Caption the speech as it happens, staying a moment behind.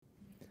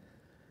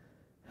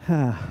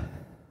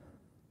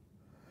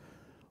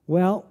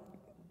Well,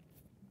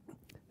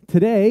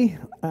 today,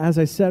 as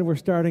I said, we're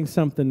starting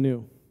something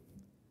new.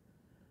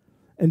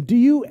 And do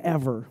you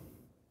ever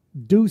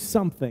do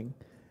something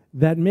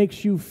that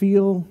makes you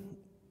feel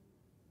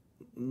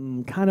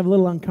kind of a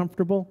little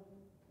uncomfortable?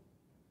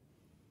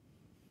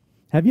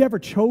 Have you ever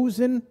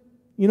chosen,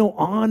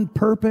 on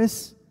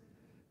purpose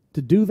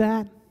to do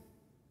that?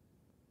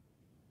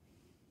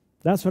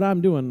 That's what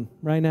I'm doing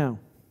right now.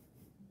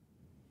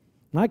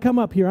 When I come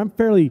up here, I'm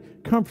fairly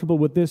comfortable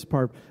with this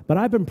part, but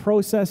I've been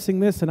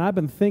processing this, and I've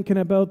been thinking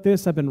about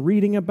this, I've been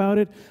reading about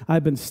it,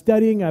 I've been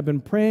studying, I've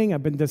been praying,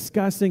 I've been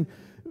discussing,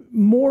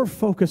 more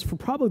focused for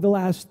probably the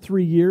last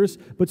 3 years,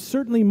 but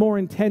certainly more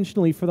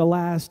intentionally for the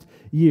last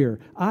year.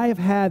 I have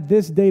had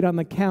this date on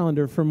the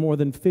calendar for more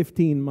than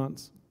 15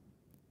 months.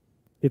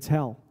 It's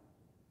hell.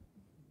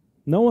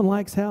 No one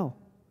likes hell.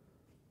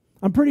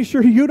 I'm pretty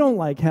sure you don't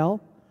like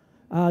hell.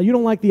 You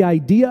don't like the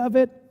idea of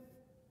it.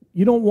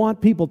 You don't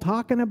want people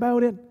talking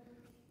about it.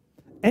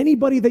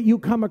 Anybody that you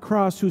come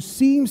across who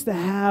seems to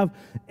have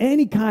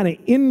any kind of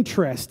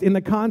interest in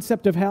the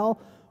concept of hell,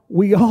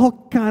 we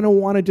all kind of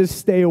want to just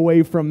stay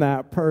away from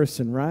that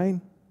person, right?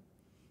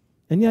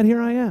 And yet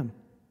here I am.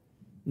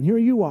 And here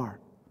you are.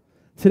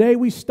 Today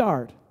we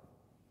start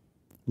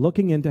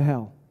looking into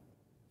hell.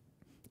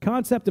 The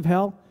concept of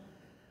hell,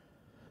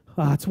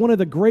 it's one of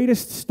the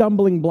greatest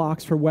stumbling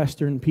blocks for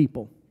Western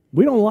people.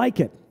 We don't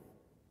like it.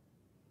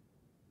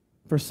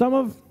 For some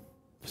of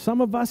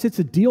us, it's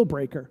a deal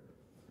breaker.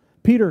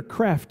 Peter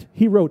Kreeft,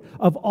 he wrote,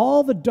 of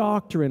all the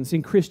doctrines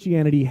in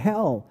Christianity,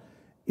 hell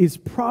is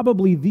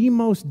probably the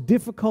most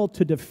difficult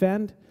to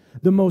defend,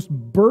 the most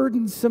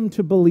burdensome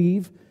to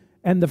believe,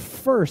 and the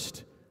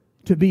first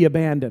to be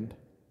abandoned.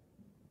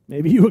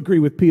 Maybe you agree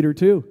with Peter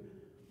too.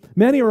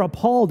 Many are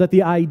appalled at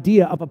the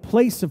idea of a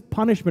place of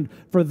punishment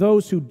for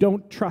those who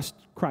don't trust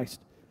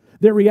Christ.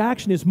 Their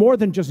reaction is more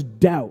than just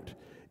doubt.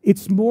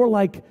 It's more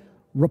like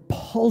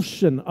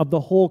repulsion of the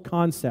whole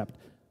concept.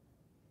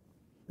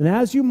 And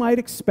as you might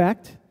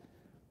expect,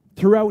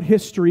 throughout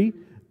history,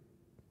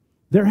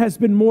 there has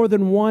been more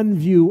than one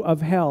view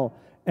of hell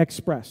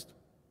expressed.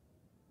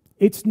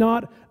 It's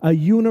not a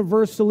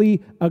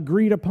universally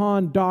agreed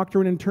upon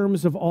doctrine in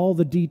terms of all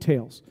the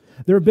details.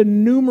 There have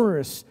been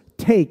numerous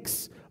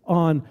takes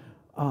on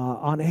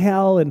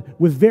hell, and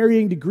with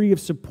varying degree of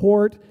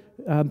support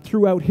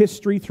throughout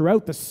history,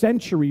 throughout the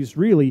centuries,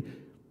 really.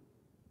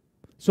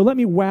 So let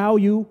me wow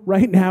you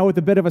right now with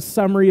a bit of a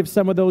summary of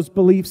some of those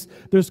beliefs.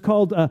 There's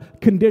called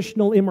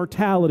conditional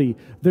immortality.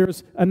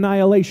 There's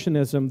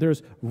annihilationism.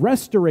 There's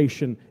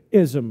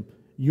restorationism,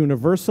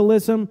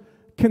 universalism,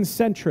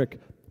 concentric,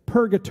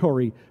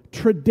 purgatory,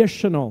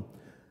 traditional,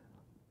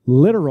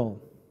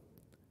 literal,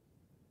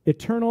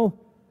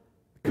 eternal,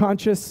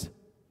 conscious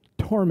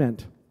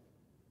torment,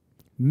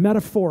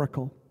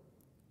 metaphorical,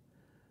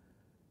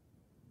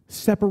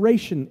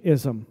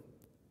 separationism.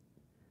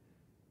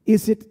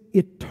 Is it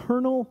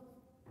eternal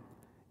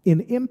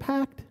in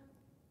impact?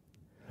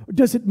 Or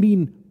does it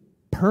mean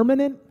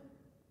permanent?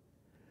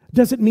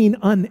 Does it mean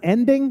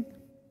unending?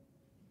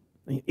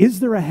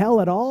 Is there a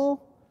hell at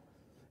all?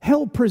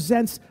 Hell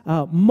presents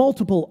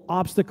multiple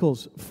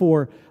obstacles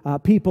for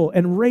people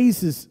and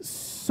raises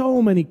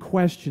so many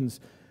questions.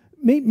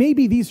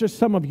 Maybe these are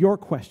some of your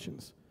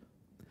questions.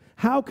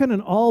 How can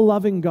an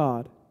all-loving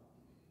God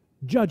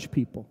judge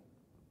people?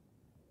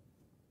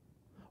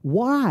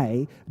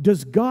 Why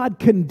does God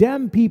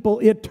condemn people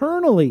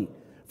eternally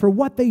for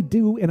what they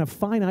do in a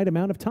finite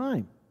amount of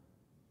time?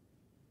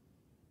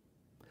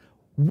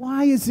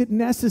 Why is it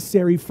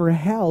necessary for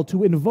hell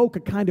to invoke a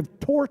kind of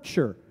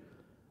torture,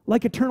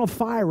 like eternal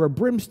fire or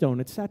brimstone,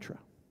 etc.?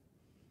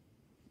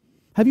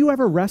 Have you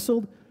ever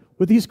wrestled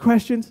with these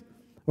questions?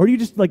 Or do you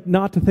just like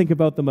not to think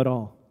about them at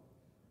all?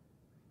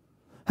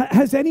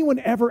 Has anyone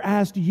ever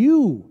asked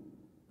you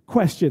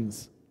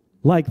questions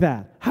like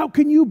that? How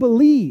can you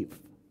believe?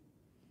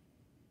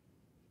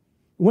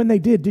 When they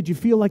did you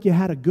feel like you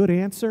had a good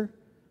answer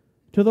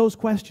to those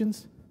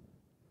questions?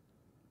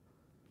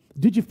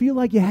 Did you feel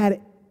like you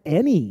had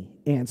any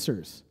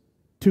answers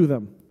to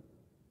them?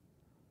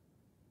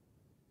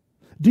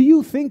 Do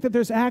you think that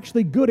there's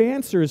actually good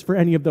answers for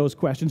any of those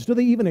questions? Do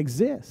they even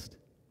exist?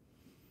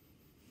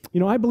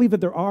 I believe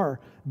that there are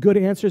good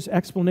answers,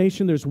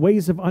 explanation. There's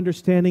ways of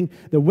understanding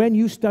that when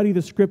you study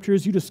the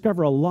Scriptures, you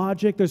discover a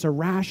logic. There's a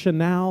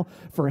rationale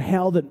for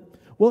hell that,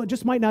 it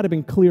just might not have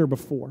been clear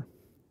before.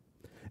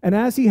 And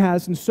as he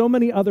has in so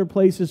many other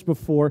places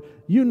before,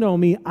 you know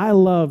me, I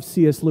love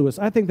C.S. Lewis.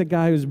 I think the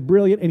guy is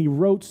brilliant, and he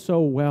wrote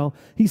so well.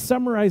 He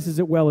summarizes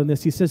it well in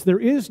this. He says, there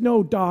is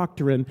no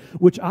doctrine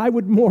which I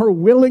would more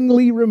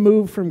willingly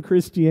remove from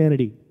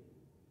Christianity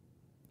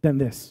than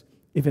this,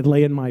 if it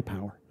lay in my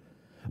power.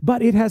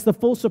 But it has the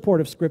full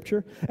support of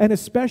Scripture, and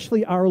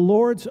especially our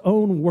Lord's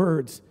own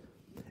words.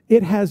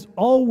 It has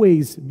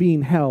always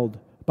been held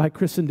by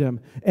Christendom,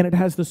 and it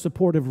has the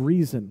support of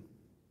reason.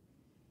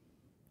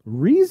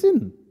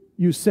 Reason,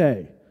 you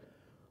say?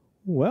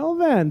 Well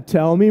then,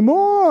 tell me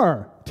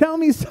more. Tell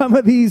me some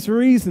of these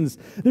reasons.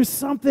 There's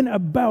something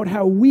about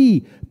how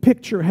we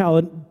picture hell,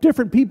 and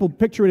different people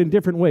picture it in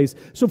different ways.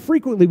 So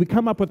frequently we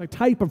come up with a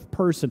type of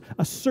person,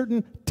 a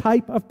certain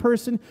type of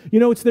person. You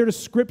know, it's their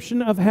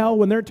description of hell.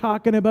 When they're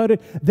talking about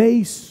it,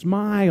 they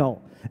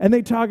smile. And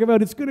they talk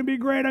about, it's going to be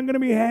great. I'm going to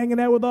be hanging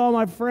out with all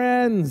my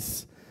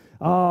friends.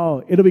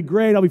 Oh, it'll be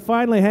great. I'll be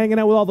finally hanging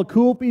out with all the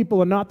cool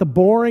people and not the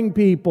boring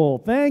people.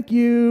 Thank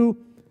you.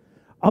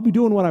 I'll be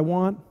doing what I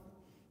want.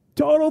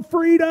 Total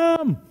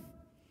freedom.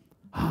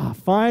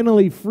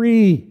 Finally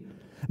free.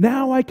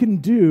 Now I can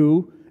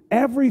do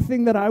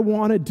everything that I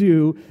want to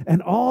do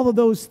and all of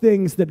those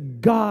things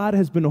that God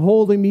has been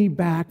holding me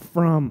back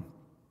from.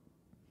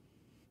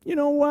 You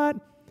know what?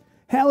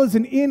 Hell is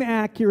an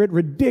inaccurate,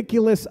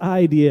 ridiculous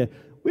idea.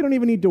 We don't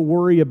even need to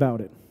worry about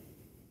it.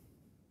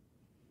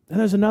 And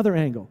there's another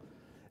angle.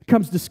 It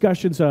comes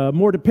discussions,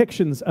 more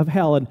depictions of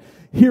hell, and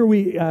here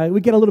we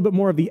get a little bit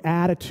more of the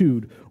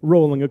attitude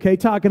rolling, okay?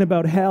 Talking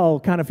about hell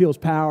kind of feels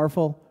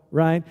powerful,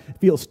 right? It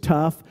feels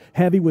tough,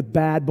 heavy with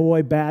bad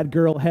boy, bad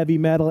girl, heavy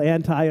metal,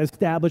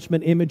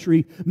 anti-establishment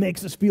imagery,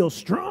 makes us feel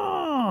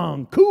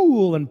strong,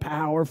 cool, and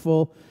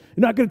powerful.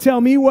 You're not going to tell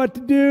me what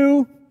to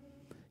do.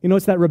 You know,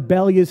 it's that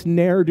rebellious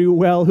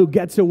ne'er-do-well who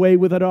gets away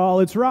with it all.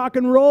 It's rock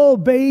and roll,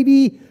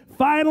 baby.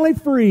 Finally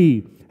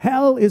free.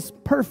 Hell is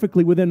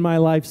perfectly within my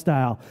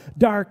lifestyle.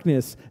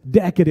 Darkness,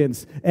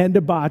 decadence, and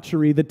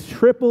debauchery. The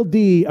triple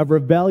D of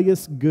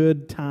rebellious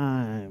good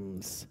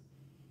times.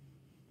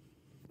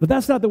 But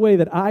that's not the way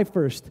that I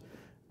first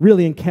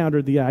really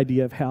encountered the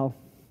idea of hell.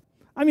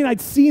 I mean,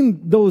 I'd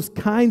seen those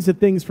kinds of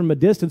things from a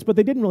distance, but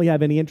they didn't really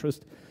have any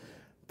interest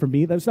for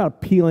me. That was not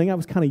appealing. I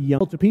was kind of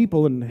young to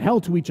people and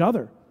hell to each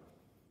other.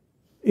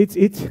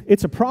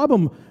 It's a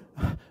problem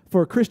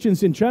for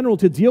Christians in general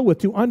to deal with,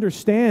 to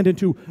understand and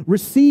to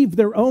receive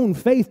their own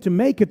faith, to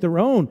make it their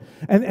own,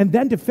 and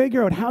then to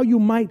figure out how you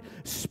might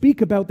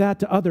speak about that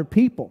to other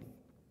people.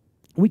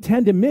 We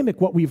tend to mimic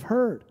what we've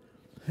heard.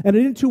 And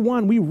at Into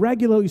One, we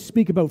regularly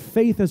speak about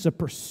faith as a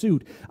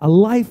pursuit, a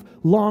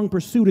lifelong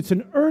pursuit. It's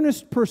an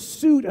earnest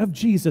pursuit of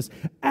Jesus,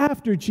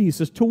 after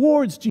Jesus,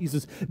 towards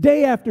Jesus,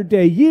 day after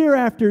day, year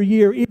after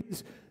year. It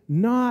is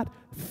not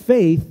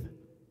faith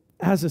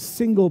as a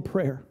single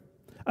prayer,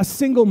 a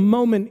single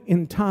moment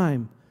in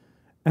time,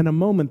 and a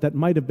moment that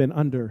might have been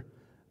under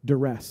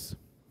duress.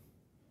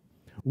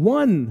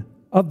 One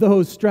of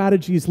those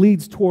strategies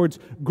leads towards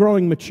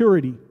growing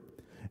maturity.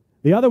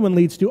 The other one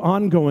leads to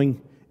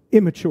ongoing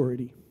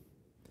immaturity.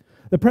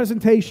 The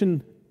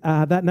presentation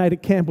that night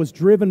at camp was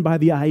driven by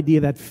the idea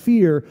that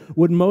fear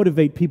would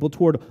motivate people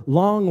toward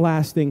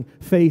long-lasting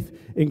faith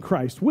in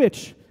Christ,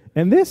 which,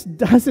 and this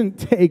doesn't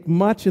take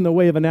much in the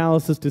way of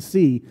analysis to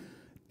see,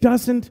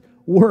 doesn't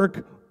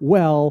work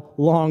well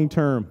long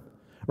term,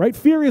 right?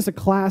 Fear is a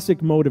classic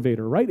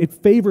motivator, right? It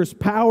favors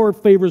power,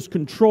 favors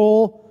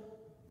control,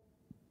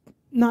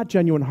 not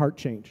genuine heart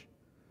change,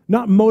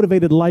 not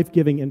motivated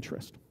life-giving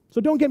interest. So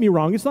don't get me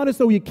wrong. It's not as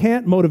though you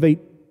can't motivate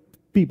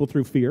people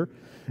through fear.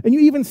 And you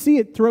even see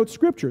it throughout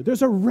Scripture.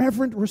 There's a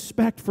reverent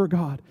respect for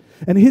God.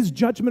 And His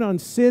judgment on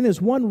sin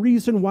is one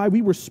reason why we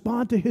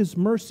respond to His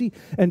mercy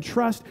and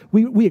trust.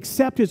 We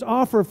accept His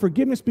offer of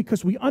forgiveness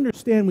because we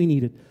understand we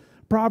need it.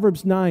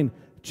 Proverbs 9,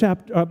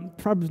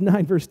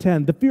 verse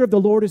 10, the fear of the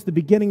Lord is the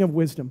beginning of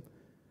wisdom,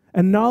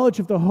 and knowledge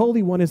of the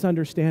Holy One is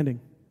understanding.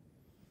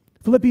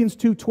 Philippians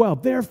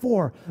 2:12,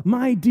 therefore,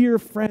 my dear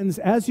friends,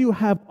 as you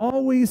have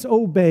always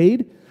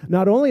obeyed,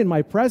 not only in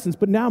my presence,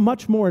 but now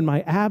much more in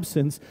my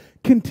absence,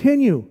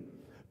 continue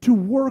to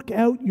work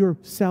out your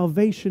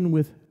salvation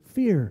with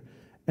fear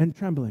and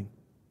trembling.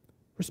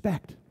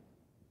 Respect.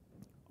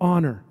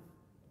 Honor.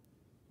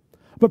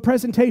 But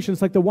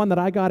presentations like the one that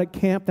I got at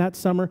camp that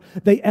summer,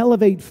 they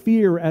elevate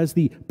fear as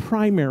the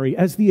primary,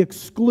 as the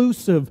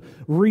exclusive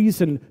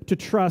reason to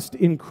trust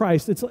in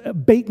Christ. It's a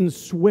bait and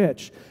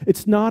switch.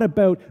 It's not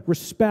about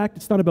respect.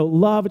 It's not about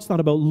love. It's not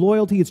about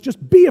loyalty. It's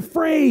just be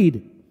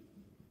afraid.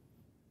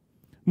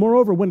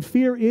 Moreover, when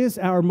fear is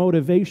our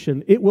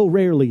motivation, it will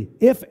rarely,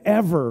 if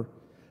ever,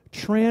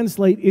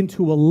 translate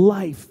into a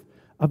life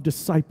of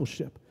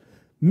discipleship.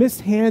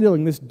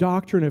 Mishandling this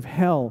doctrine of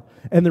hell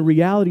and the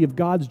reality of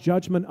God's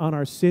judgment on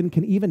our sin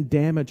can even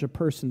damage a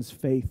person's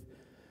faith,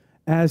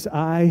 as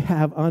I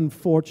have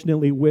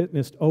unfortunately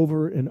witnessed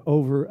over and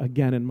over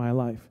again in my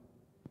life.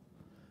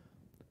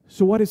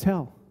 So what is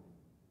hell?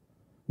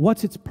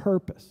 What's its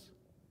purpose?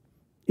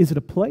 Is it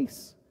a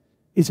place?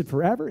 Is it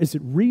forever? Is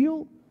it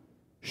real?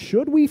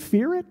 Should we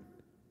fear it?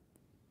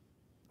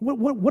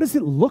 What does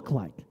it look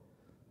like?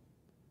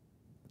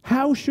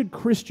 How should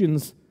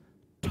Christians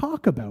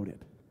talk about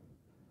it?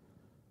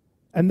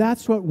 And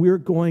that's what we're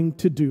going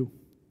to do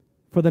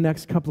for the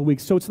next couple of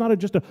weeks. So it's not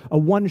just a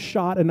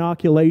one-shot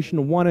inoculation,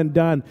 a one and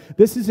done.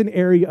 This is an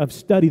area of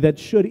study that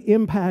should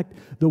impact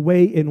the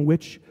way in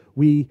which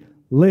we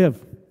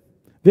live.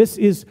 This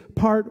is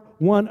part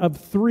 1 of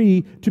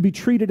 3 to be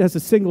treated as a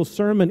single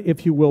sermon,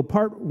 if you will.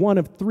 Part 1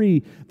 of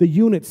 3, the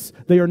units,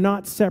 they are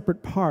not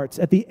separate parts.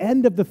 At the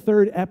end of the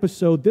 3rd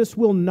episode, this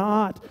will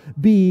not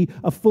be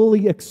a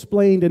fully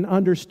explained and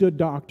understood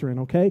doctrine,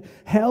 okay?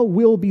 Hell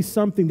will be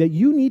something that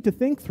you need to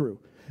think through.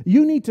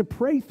 You need to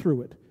pray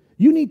through it.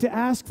 You need to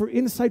ask for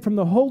insight from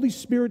the Holy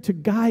Spirit to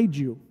guide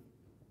you.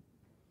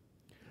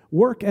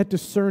 Work at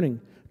discerning.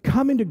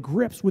 Come into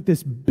grips with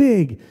this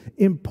big,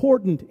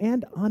 important,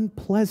 and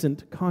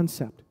unpleasant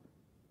concept.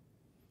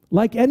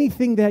 Like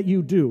anything that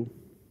you do,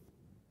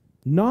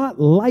 not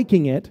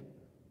liking it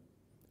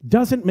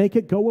doesn't make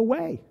it go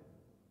away.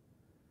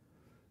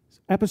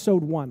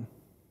 Episode 1,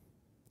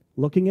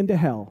 looking into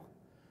hell,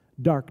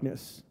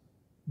 darkness,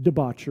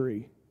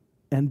 debauchery,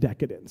 and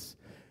decadence.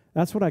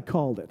 That's what I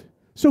called it.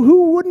 So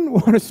who wouldn't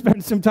want to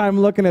spend some time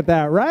looking at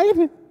that,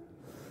 right?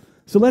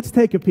 So let's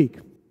take a peek.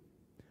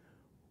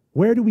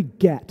 Where do we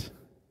get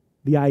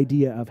the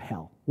idea of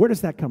hell? Where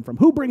does that come from?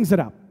 Who brings it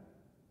up?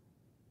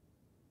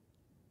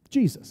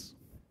 Jesus.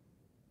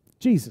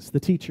 Jesus, the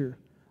teacher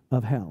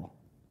of hell.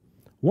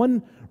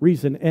 One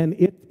reason, and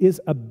it is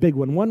a big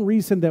one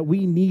reason that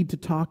we need to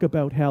talk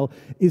about hell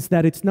is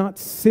that it's not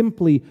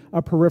simply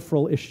a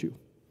peripheral issue.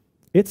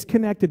 It's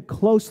connected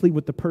closely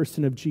with the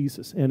person of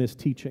Jesus and his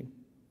teaching.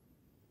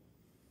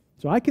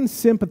 So I can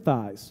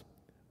sympathize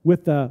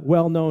with the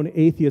well-known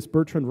atheist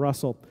Bertrand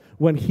Russell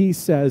when he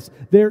says,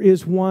 there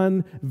is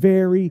one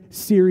very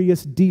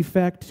serious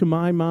defect to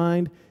my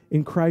mind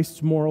in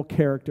Christ's moral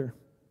character,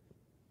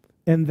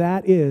 and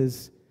that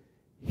is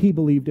he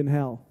believed in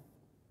hell.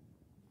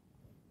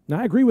 Now,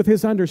 I agree with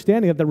his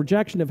understanding that the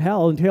rejection of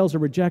hell entails a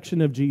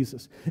rejection of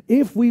Jesus.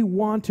 If we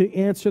want to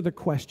answer the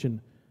question,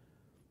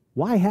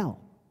 why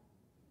hell?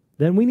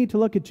 Then we need to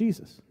look at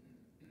Jesus.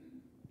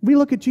 We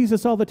look at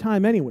Jesus all the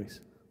time anyways.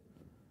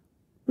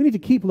 We need to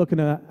keep looking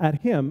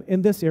at him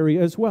in this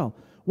area as well.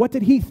 What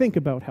did he think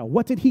about hell?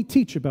 What did he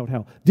teach about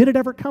hell? Did it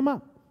ever come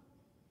up?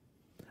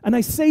 And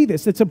I say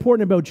this, it's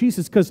important about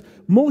Jesus because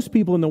most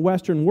people in the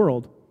Western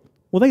world,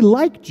 well, they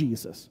like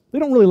Jesus. They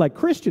don't really like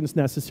Christians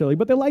necessarily,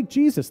 but they like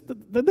Jesus.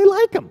 They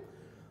like him.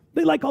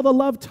 They like all the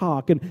love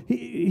talk. And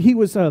he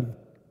was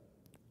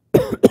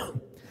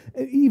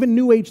even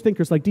New Age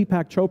thinkers like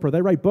Deepak Chopra,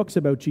 they write books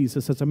about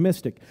Jesus as a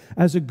mystic,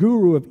 as a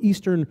guru of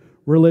Eastern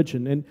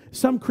religion. And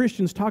some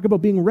Christians talk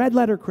about being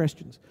red-letter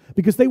Christians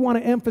because they want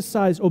to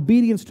emphasize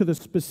obedience to the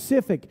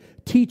specific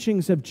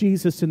teachings of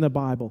Jesus in the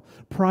Bible,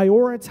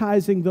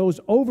 prioritizing those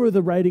over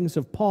the writings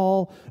of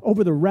Paul,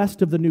 over the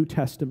rest of the New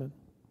Testament.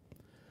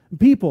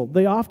 People,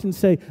 they often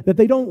say that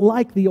they don't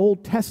like the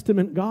Old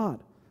Testament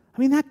God. I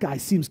mean, that guy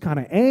seems kind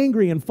of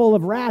angry and full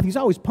of wrath. He's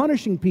always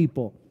punishing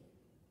people.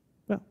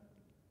 Well,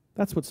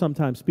 that's what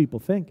sometimes people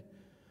think.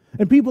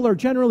 And people are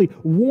generally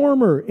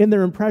warmer in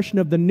their impression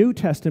of the New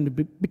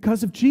Testament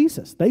because of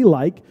Jesus. They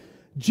like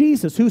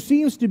Jesus, who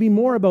seems to be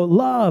more about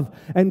love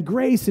and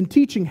grace and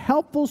teaching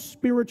helpful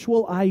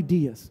spiritual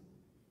ideas.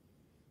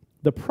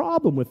 The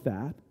problem with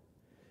that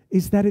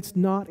is that it's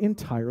not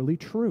entirely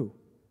true.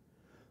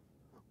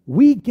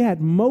 We get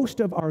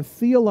most of our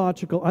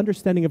theological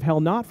understanding of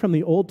hell not from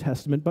the Old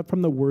Testament, but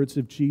from the words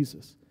of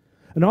Jesus.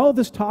 And all of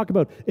this talk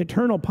about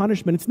eternal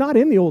punishment, it's not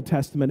in the Old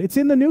Testament, it's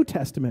in the New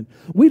Testament.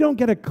 We don't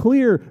get a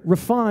clear,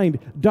 refined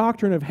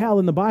doctrine of hell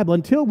in the Bible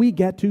until we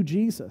get to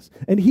Jesus.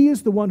 And he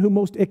is the one who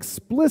most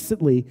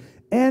explicitly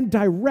and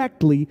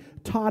directly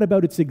taught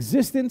about its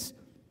existence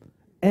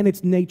and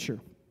its nature.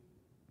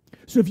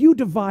 So if you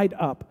divide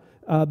up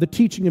the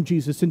teaching of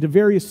Jesus into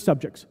various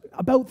subjects,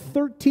 about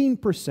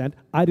 13%,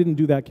 I didn't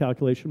do that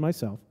calculation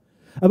myself,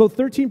 about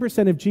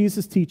 13% of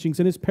Jesus'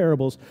 teachings in his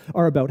parables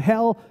are about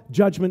hell,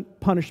 judgment,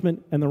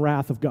 punishment, and the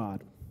wrath of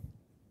God.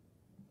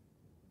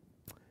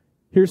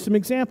 Here's some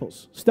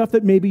examples, stuff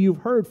that maybe you've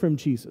heard from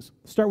Jesus.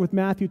 Start with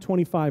Matthew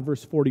 25,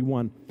 verse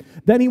 41.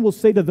 Then he will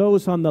say to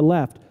those on the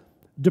left,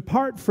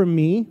 "Depart from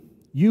me,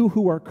 you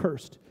who are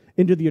cursed,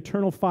 into the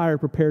eternal fire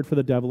prepared for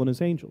the devil and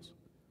his angels."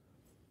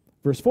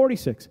 Verse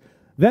 46,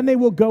 then they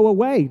will go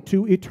away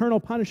to eternal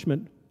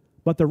punishment,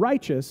 but the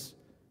righteous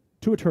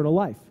to eternal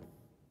life.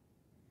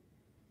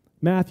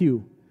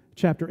 Matthew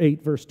chapter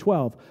 8, verse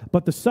 12.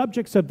 But the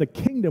subjects of the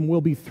kingdom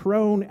will be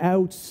thrown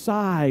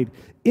outside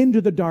into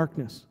the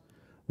darkness,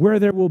 where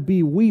there will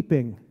be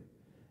weeping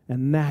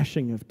and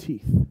gnashing of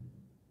teeth.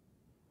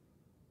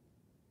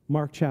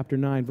 Mark chapter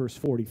 9, verse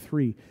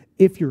 43.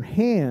 If your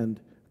hand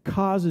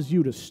causes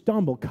you to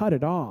stumble, cut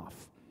it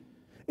off.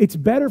 It's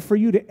better for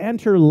you to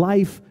enter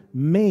life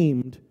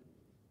maimed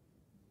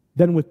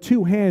than with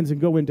two hands and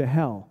go into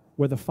hell,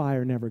 where the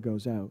fire never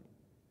goes out.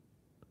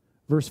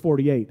 Verse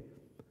 48.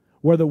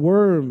 Where the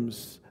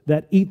worms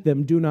that eat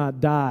them do not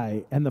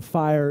die, and the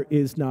fire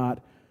is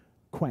not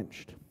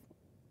quenched.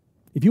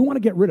 If you want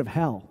to get rid of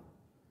hell,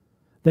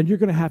 then you're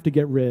going to have to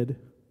get rid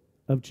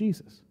of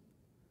Jesus.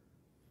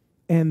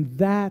 And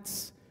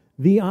that's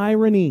the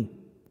irony.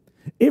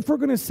 If we're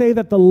going to say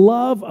that the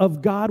love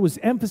of God was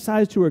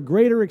emphasized to a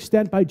greater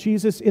extent by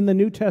Jesus in the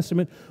New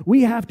Testament,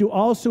 we have to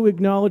also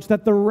acknowledge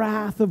that the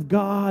wrath of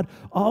God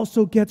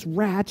also gets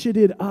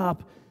ratcheted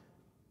up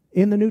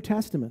in the New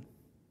Testament.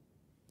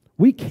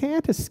 We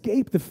can't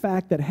escape the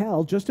fact that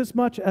hell, just as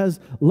much as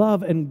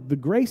love and the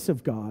grace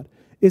of God,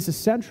 is a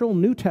central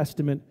New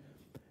Testament,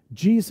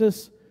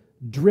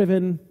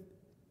 Jesus-driven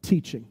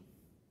teaching.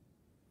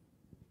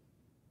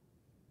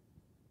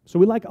 So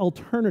we like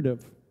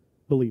alternate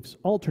beliefs.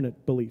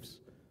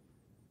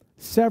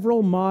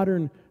 Several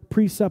modern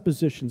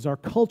presuppositions, our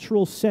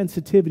cultural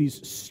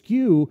sensitivities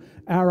skew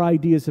our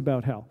ideas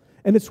about hell.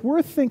 And it's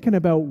worth thinking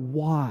about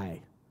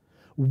why.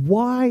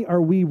 Why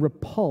are we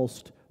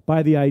repulsed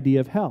by the idea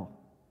of hell?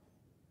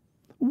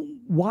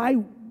 Why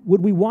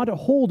would we want to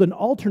hold an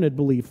alternate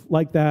belief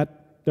like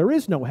that there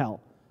is no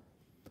hell?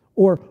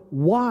 Or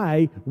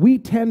why we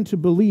tend to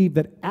believe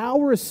that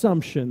our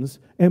assumptions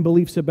and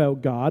beliefs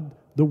about God,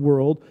 the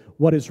world,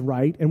 what is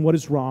right and what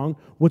is wrong,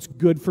 what's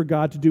good for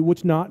God to do,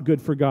 what's not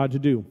good for God to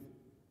do.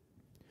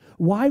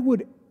 Why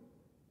would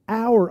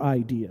our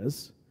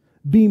ideas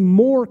be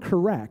more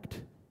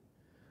correct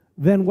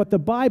than what the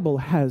Bible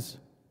has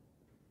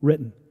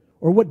written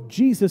or what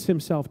Jesus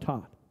himself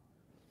taught?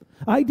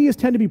 Ideas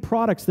tend to be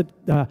products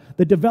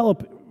that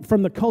develop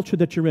from the culture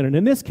that you're in. And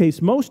in this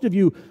case, most of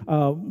you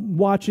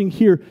watching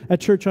here at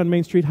Church on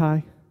Main Street,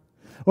 hi,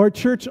 or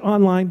Church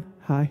Online,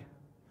 hi.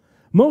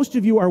 Most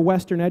of you are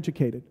Western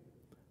educated,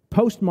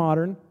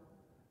 postmodern,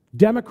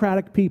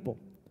 democratic people.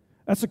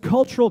 That's a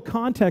cultural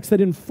context that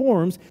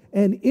informs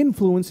and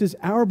influences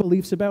our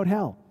beliefs about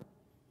hell.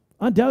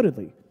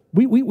 Undoubtedly.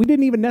 We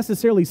didn't even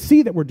necessarily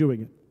see that we're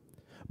doing it.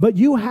 But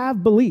you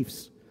have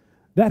beliefs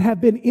that have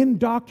been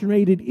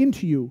indoctrinated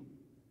into you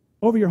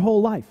over your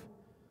whole life.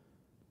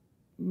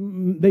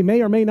 They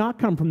may or may not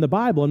come from the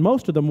Bible, and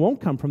most of them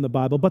won't come from the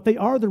Bible, but they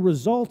are the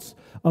results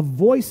of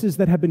voices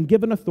that have been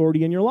given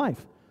authority in your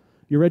life.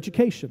 Your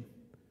education,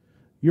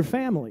 your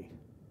family,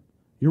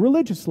 your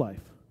religious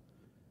life,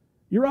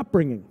 your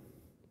upbringing,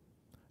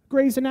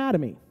 Grey's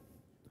Anatomy,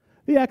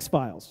 The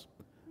X-Files,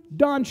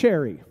 Don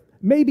Cherry,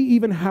 maybe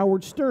even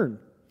Howard Stern.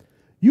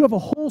 You have a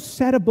whole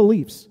set of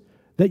beliefs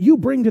that you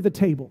bring to the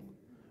table,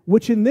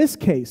 which in this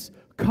case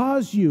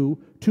cause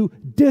you to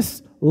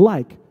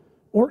dislike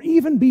or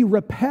even be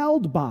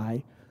repelled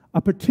by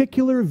a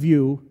particular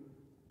view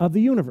of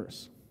the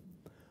universe.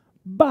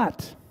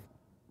 But,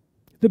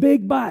 the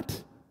big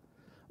but,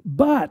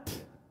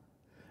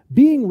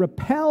 being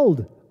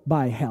repelled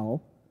by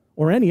hell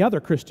or any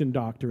other Christian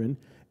doctrine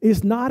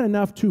is not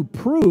enough to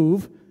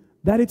prove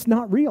that it's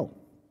not real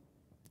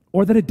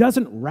or that it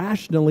doesn't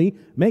rationally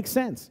make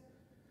sense.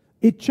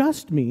 It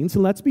just means,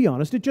 and let's be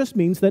honest, it just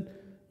means that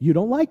you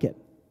don't like it.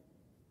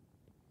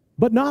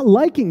 But not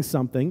liking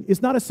something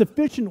is not a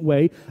sufficient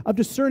way of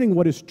discerning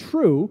what is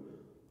true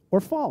or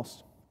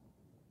false.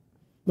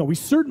 No, we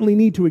certainly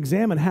need to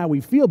examine how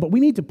we feel, but we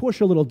need to push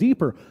a little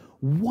deeper.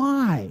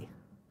 Why?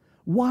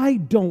 Why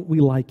don't we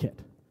like it?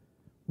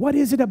 What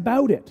is it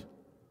about it?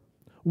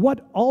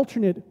 What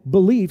alternate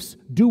beliefs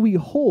do we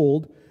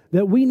hold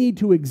that we need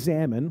to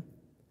examine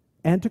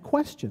and to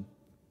question?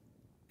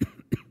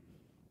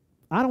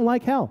 I don't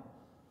like hell.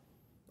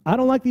 I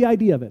don't like the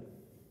idea of it.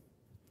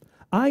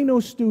 I know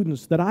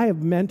students that I have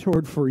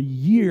mentored for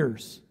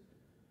years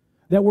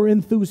that were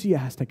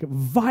enthusiastic,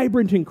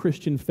 vibrant in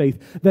Christian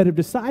faith, that have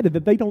decided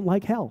that they don't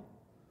like hell.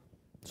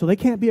 So they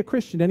can't be a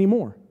Christian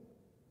anymore.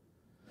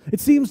 It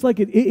seems like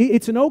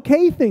it's an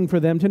okay thing for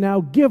them to now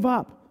give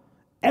up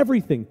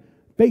everything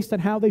based on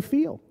how they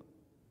feel.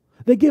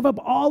 They give up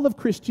all of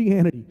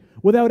Christianity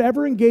without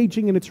ever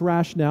engaging in its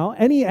rationale,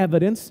 any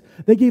evidence.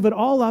 They give it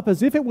all up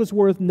as if it was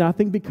worth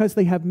nothing because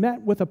they have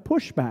met with a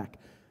pushback.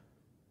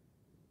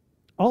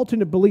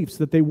 Alternate beliefs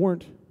that they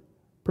weren't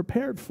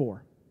prepared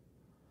for.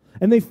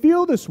 And they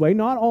feel this way,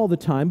 not all the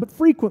time, but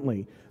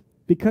frequently,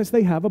 because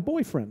they have a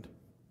boyfriend,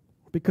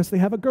 because they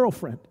have a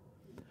girlfriend.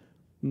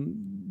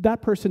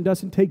 That person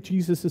doesn't take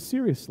Jesus as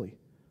seriously.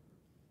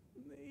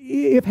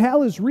 If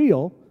hell is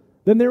real,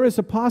 then there is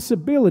a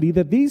possibility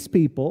that these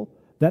people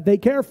that they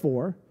care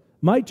for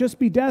might just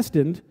be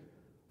destined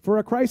for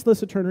a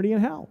Christless eternity in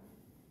hell.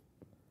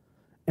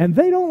 And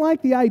they don't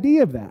like the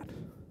idea of that.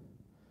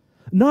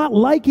 Not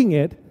liking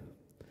it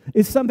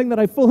is something that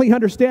I fully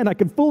understand, I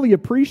can fully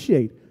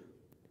appreciate.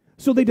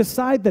 So they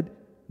decide that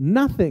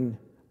nothing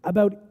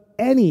about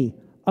any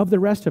of the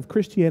rest of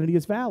Christianity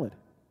is valid.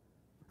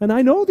 And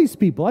I know these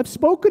people. I've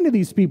spoken to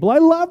these people. I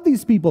love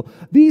these people.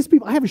 These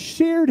people, I have a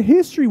shared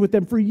history with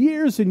them for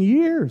years and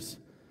years.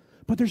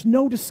 But there's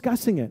no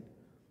discussing it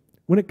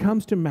when it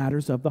comes to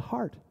matters of the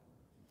heart.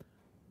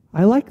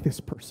 I like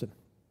this person.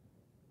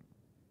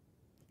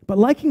 But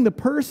liking the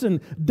person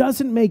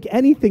doesn't make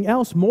anything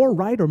else more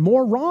right or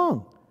more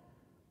wrong.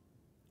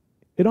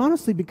 It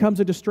honestly becomes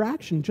a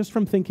distraction just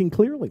from thinking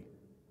clearly,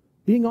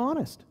 being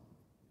honest.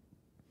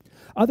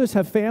 Others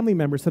have family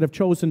members that have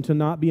chosen to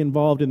not be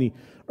involved in the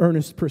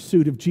earnest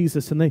pursuit of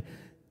Jesus, and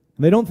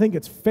they don't think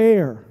it's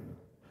fair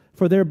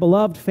for their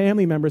beloved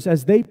family members,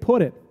 as they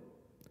put it,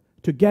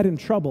 to get in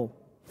trouble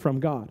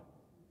from God.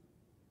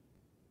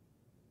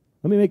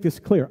 Let me make this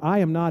clear. I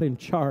am not in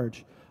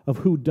charge of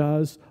who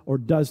does or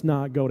does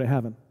not go to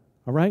heaven.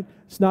 All right?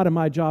 It's not in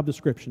my job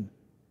description.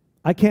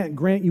 I can't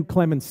grant you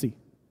clemency.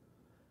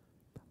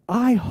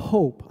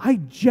 I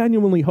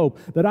genuinely hope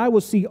that I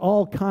will see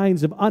all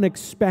kinds of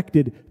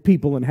unexpected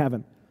people in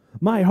heaven.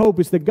 My hope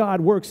is that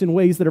God works in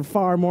ways that are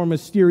far more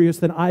mysterious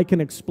than I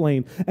can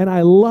explain. And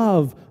I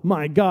love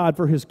my God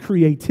for His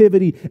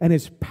creativity and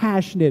His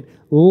passionate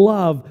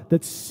love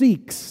that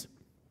seeks.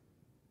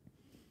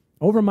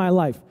 Over my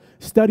life,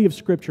 study of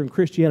Scripture and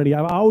Christianity,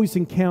 I've always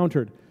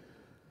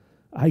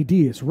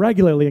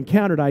regularly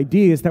encountered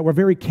ideas that were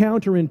very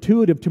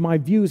counterintuitive to my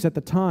views at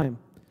the time.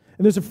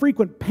 And there's a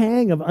frequent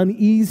pang of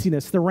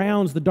uneasiness that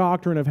surrounds the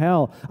doctrine of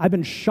hell. I've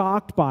been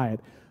shocked by it,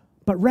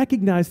 but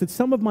recognize that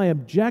some of my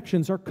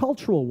objections are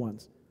cultural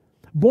ones,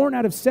 born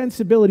out of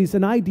sensibilities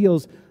and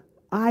ideals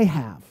I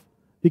have,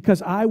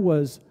 because I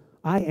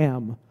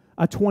am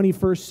a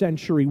 21st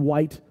century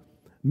white,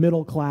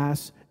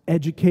 middle-class,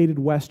 educated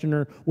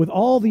Westerner with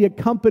all the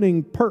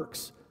accompanying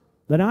perks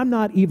that I'm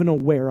not even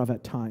aware of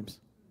at times.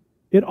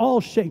 It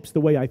all shapes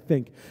the way I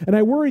think. And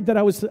I worried that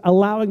I was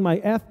allowing my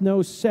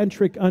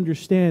ethnocentric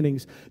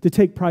understandings to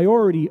take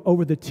priority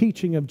over the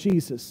teaching of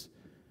Jesus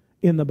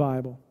in the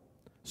Bible.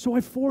 So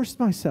I forced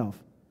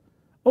myself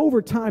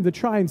over time to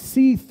try and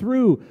see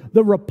through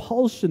the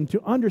repulsion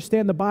to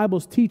understand the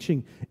Bible's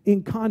teaching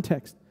in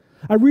context.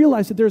 I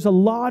realized that there's a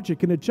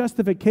logic and a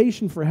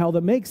justification for hell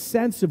that makes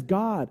sense of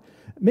God,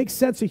 makes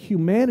sense of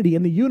humanity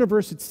and the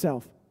universe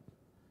itself.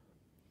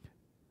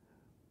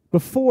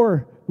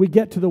 Before we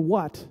get to the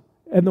what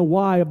and the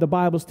why of the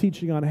Bible's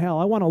teaching on hell,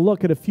 I want to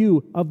look at a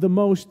few of the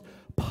most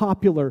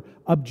popular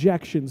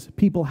objections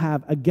people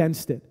have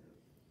against it.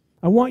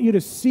 I want you to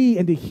see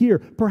and to hear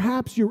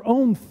perhaps your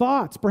own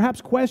thoughts,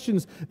 perhaps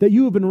questions that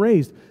you have been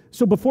raised.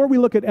 So before we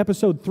look at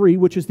episode 3,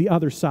 which is the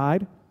other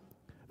side,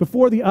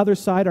 before the other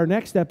side, our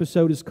next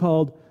episode is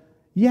called,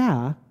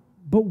 Yeah,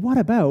 but what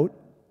about?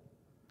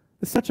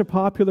 It's such a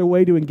popular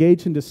way to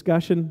engage in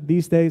discussion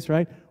these days,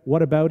 right?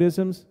 What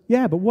aboutisms?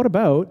 Yeah, but what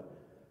about?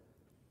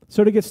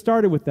 So to get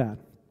started with that,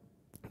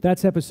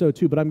 that's episode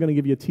 2, but I'm going to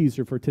give you a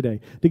teaser for today.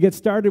 To get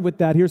started with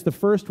that, here's the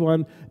first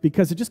one,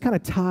 because it just kind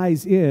of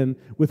ties in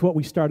with what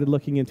we started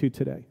looking into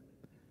today.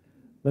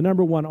 The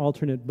number one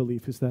alternate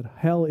belief is that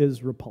hell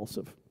is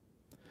repulsive.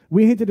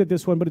 We hinted at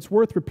this one, but it's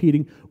worth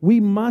repeating. We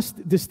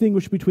must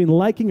distinguish between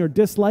liking or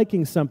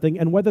disliking something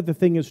and whether the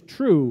thing is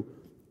true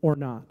or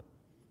not.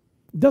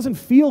 It doesn't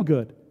feel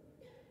good.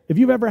 If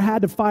you've ever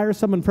had to fire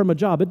someone from a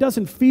job, it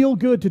doesn't feel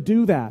good to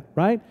do that,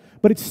 right?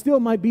 But it still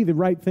might be the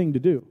right thing to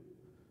do.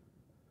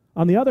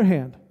 On the other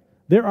hand,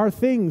 there are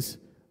things,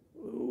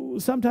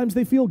 sometimes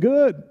they feel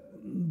good,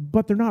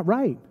 but they're not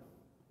right.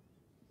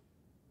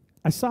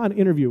 I saw an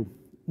interview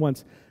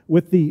once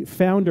with the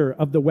founder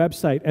of the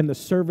website and the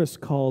service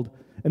called,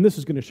 and this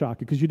is going to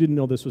shock you because you didn't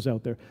know this was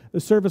out there,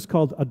 the service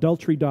called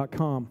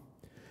adultery.com.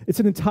 It's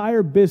an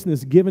entire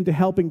business given to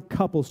helping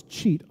couples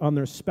cheat on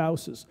their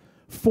spouses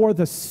for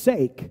the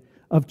sake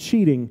of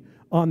cheating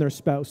on their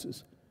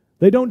spouses.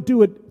 They don't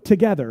do it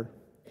together.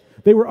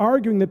 They were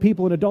arguing that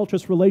people in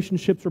adulterous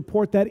relationships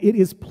report that it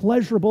is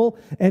pleasurable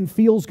and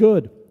feels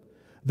good.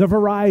 The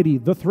variety,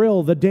 the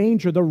thrill, the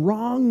danger, the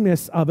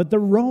wrongness of it, the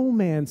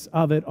romance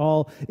of it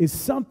all is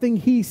something,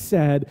 he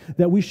said,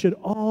 that we should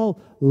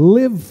all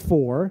live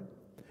for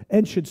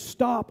and should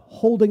stop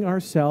holding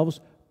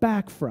ourselves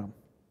back from.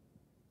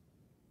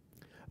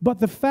 But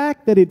the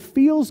fact that it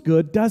feels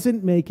good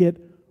doesn't make it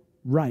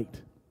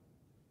right.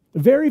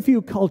 Very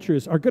few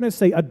cultures are going to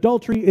say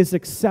adultery is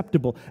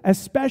acceptable,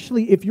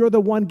 especially if you're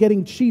the one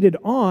getting cheated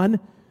on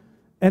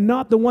and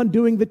not the one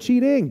doing the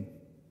cheating.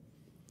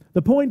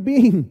 The point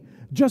being,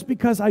 just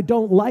because I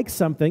don't like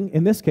something,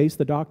 in this case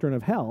the doctrine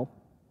of hell,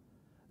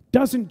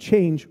 doesn't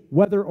change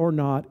whether or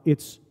not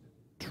it's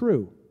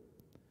true.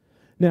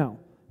 Now,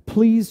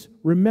 please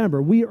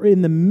remember, we are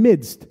in the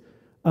midst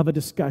of a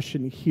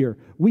discussion here.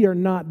 We are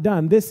not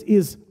done. This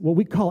is what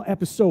we call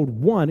episode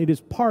 1. It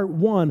is part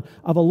 1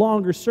 of a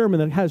longer sermon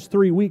that has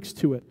 3 weeks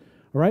to it.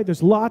 All right?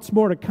 There's lots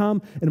more to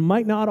come, and it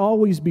might not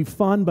always be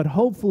fun, but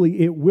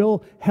hopefully it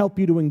will help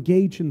you to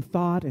engage in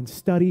thought and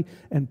study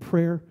and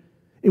prayer.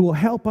 It will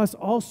help us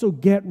also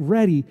get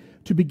ready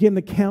to begin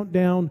the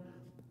countdown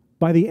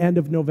by the end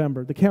of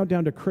November, the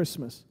countdown to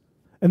Christmas.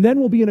 And then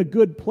we'll be in a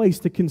good place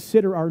to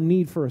consider our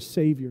need for a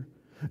Savior.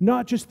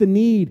 Not just the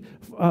need,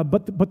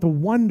 but the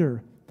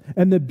wonder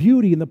and the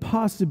beauty and the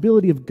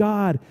possibility of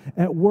God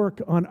at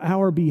work on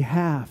our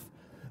behalf.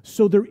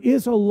 So there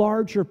is a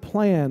larger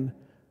plan.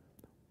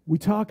 We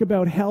talk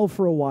about hell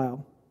for a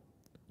while.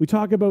 We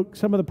talk about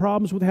some of the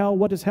problems with hell.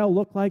 What does hell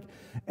look like?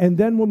 And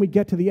then when we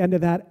get to the end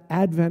of that,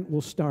 Advent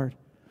will start.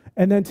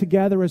 And then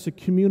together as a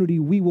community,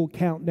 we will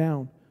count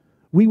down.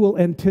 We will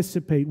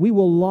anticipate. We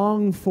will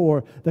long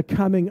for the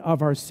coming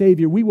of our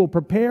Savior. We will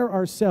prepare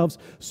ourselves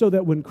so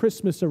that when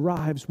Christmas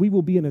arrives, we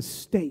will be in a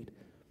state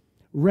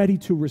ready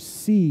to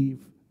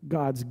receive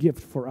God's gift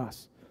for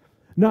us.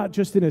 Not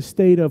just in a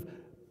state of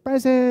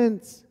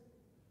presents.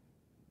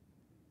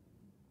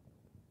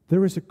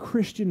 There is a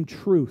Christian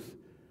truth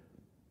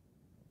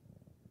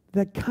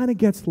that kind of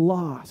gets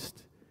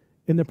lost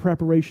in the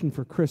preparation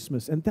for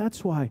Christmas. And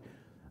that's why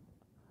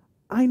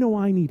I know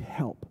I need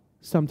help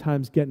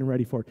sometimes getting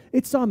ready for it.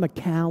 It's on the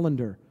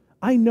calendar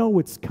I know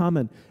it's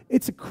coming.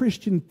 It's a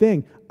Christian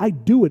thing. I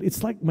do it.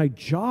 It's like my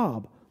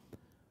job.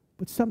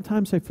 But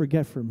sometimes I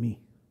forget for me.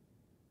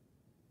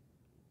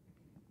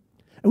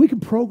 And we can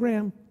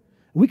program,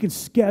 we can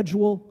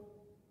schedule,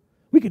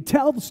 we can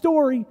tell the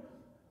story,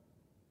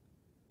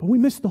 but we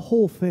miss the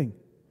whole thing.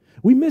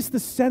 We miss the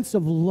sense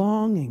of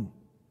longing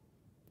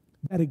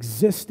that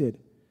existed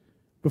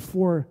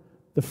before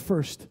the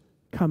first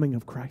coming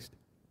of Christ.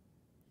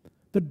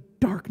 The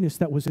darkness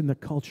that was in the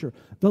culture,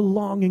 the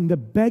longing, the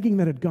begging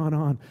that had gone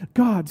on.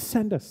 God,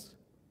 send us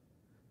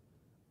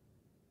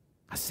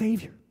a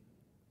Savior.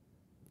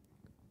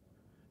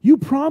 You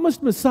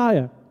promised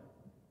Messiah.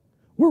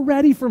 We're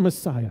ready for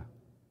Messiah.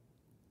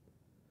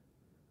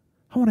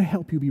 I want to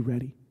help you be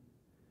ready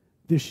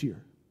this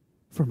year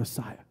for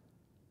Messiah.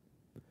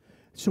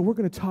 So we're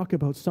going to talk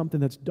about something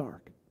that's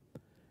dark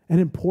and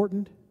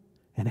important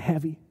and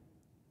heavy,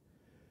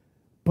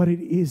 but it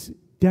is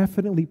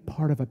definitely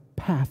part of a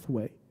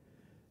pathway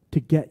to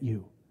get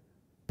you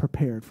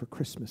prepared for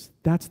Christmas.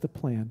 That's the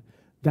plan.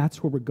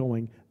 That's where we're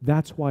going.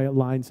 That's why it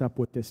lines up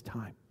with this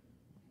time.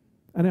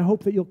 And I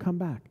hope that you'll come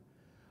back.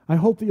 I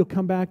hope that you'll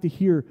come back to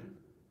hear,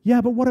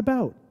 yeah, but what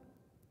about?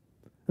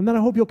 And then I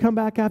hope you'll come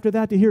back after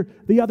that to hear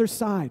the other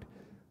side.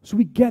 So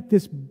we get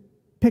this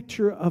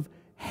picture of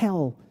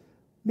hell,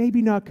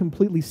 maybe not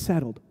completely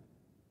settled,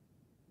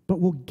 but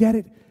we'll get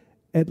it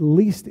at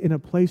least in a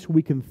place where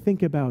we can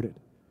think about it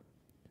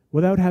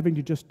without having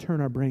to just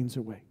turn our brains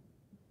away.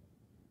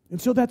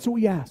 And so that's what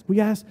we ask. We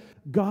ask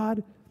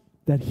God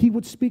that He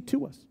would speak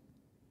to us,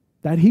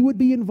 that He would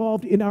be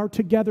involved in our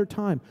together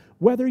time.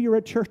 Whether you're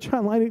at church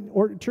online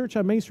or church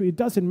on Main Street, it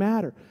doesn't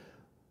matter.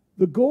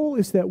 The goal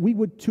is that we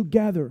would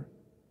together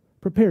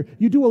prepare.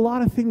 You do a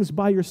lot of things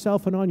by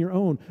yourself and on your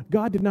own.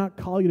 God did not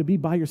call you to be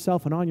by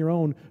yourself and on your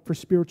own for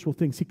spiritual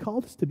things. He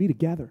called us to be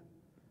together,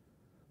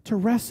 to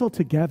wrestle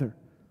together,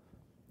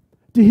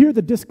 to hear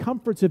the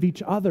discomforts of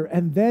each other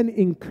and then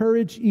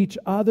encourage each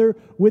other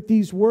with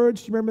these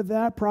words. Do you remember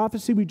that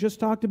prophecy we just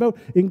talked about?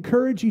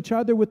 Encourage each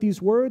other with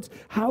these words.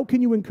 How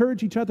can you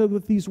encourage each other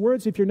with these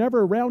words if you're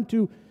never around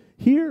to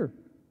hear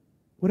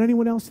what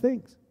anyone else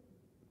thinks?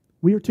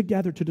 We are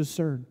together to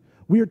discern.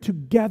 We are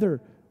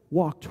together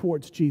walk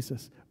towards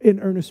Jesus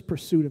in earnest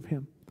pursuit of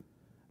Him.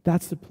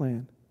 That's the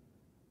plan.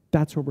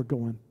 That's where we're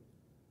going.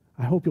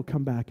 I hope you'll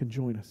come back and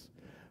join us.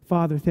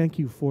 Father, thank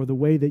you for the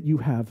way that you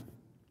have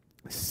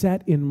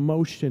set in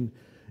motion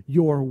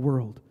your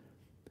world.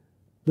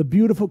 The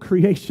beautiful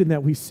creation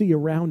that we see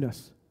around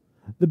us.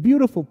 The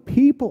beautiful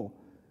people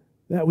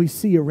that we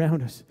see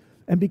around us.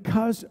 And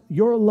because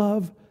your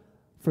love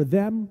for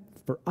them,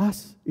 for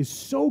us, is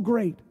so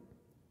great,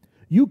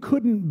 you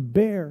couldn't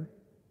bear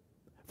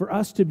for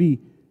us to be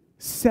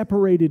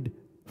separated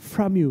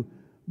from you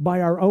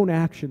by our own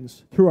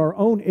actions, through our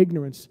own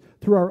ignorance,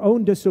 through our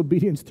own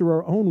disobedience, through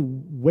our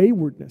own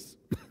waywardness.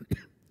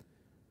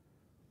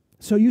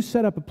 So you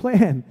set up a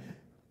plan.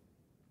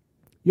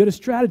 You had a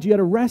strategy, you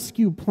had a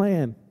rescue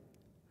plan.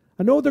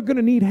 I know they're going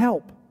to need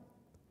help.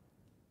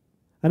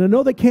 And I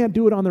know they can't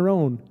do it on their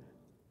own.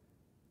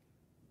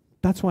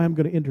 That's why I'm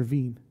going to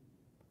intervene.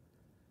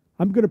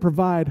 I'm going to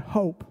provide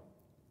hope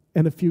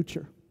and a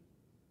future.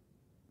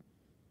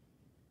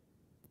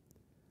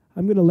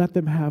 I'm going to let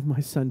them have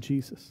my son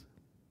Jesus.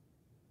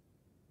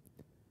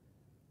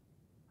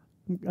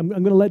 I'm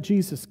going to let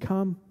Jesus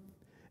come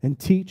and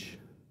teach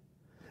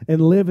and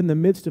live in the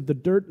midst of the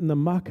dirt and the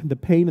muck and the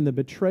pain and the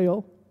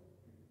betrayal.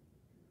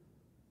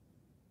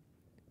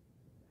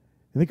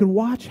 And they can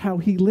watch how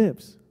He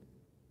lives.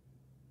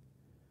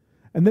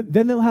 And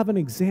then they'll have an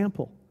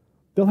example.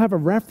 They'll have a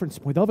reference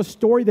point. They'll have a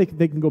story they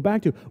can go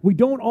back to. We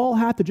don't all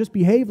have to just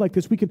behave like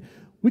this. We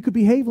could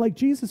behave like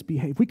Jesus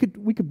behaved. We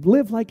could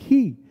live like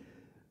He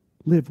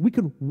lived. We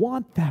can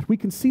want that. We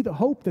can see the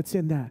hope that's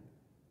in that.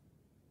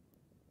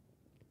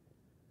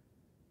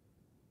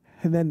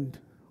 And then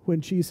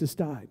when Jesus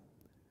died,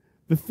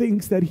 the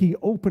things that He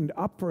opened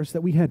up for us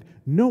that we had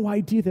no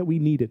idea that we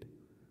needed.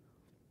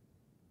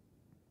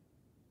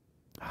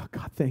 Oh,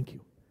 God, thank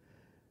you.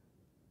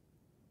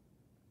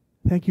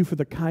 Thank you for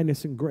the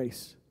kindness and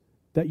grace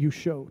that you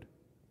showed,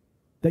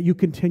 that you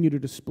continue to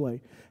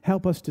display.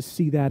 Help us to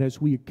see that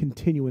as we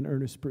continue in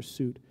earnest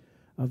pursuit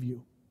of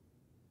you.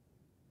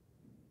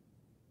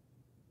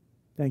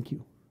 Thank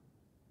you.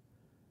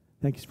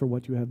 Thanks for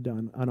what you have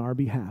done on our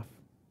behalf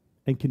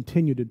and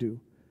continue to do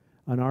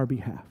on our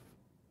behalf.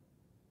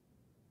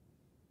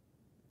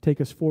 Take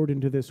us forward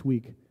into this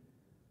week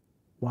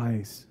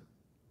wisely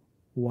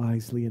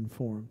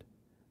informed,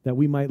 that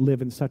we might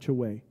live in such a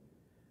way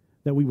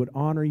that we would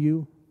honor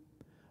you,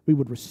 we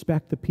would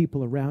respect the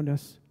people around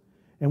us,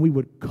 and we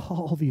would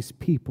call these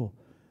people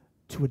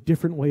to a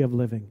different way of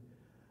living,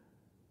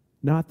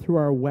 not through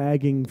our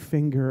wagging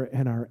finger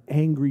and our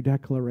angry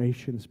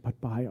declarations, but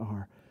by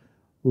our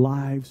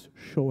lives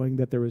showing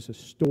that there is a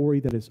story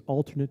that is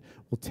alternate.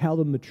 We'll tell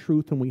them the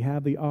truth when we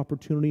have the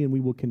opportunity, and we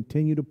will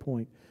continue to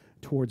point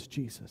towards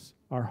Jesus,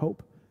 our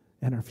hope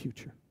and our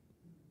future.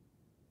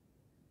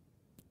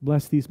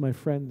 Bless these, my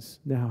friends,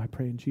 now, I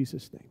pray in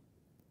Jesus' name.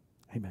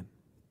 Amen.